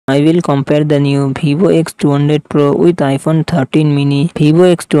I will compare the new Vivo X200 Pro with iPhone 13 mini. Vivo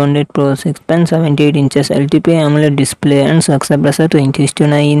X200 Pro 6.78 inches LTP AMOLED display and success ratio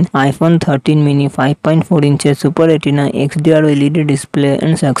 20:9. iPhone 13 mini 5.4 inches Super Retina XDR LED display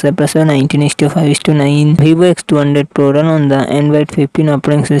and success ratio 19:5:9. Vivo X200 Pro run on the Android 15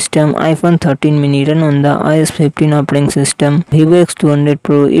 operating system. iPhone 13 mini run on the iOS 15 operating system. Vivo X200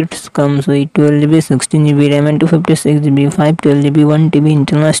 Pro it comes with 12GB, 16GB RAM and 256GB, 512GB, 1TB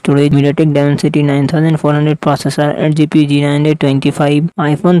internal storage, MediaTek Dimensity 9400 processor, 8GB G925.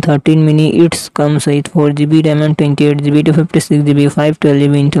 iPhone 13 mini it comes with 4GB RAM and 28GB, 256GB,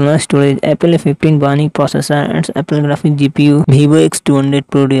 512GB internal storage, Apple A15 Bionic processor and Apple graphic GPU. Vivo X200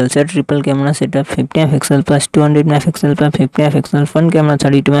 Pro real set triple camera setup 50MP plus 200MP plus 50MP, front camera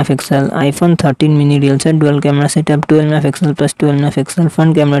 32MP. iPhone 13 mini real set dual camera setup 12MP plus 12MP,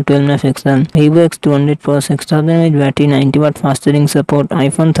 front camera 12MP. Vivo X200 Pro 6000 mAh battery, 90W fast charging support.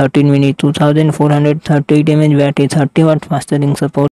 iPhone 13 mini 2438 mAh battery, 30W fast charging support.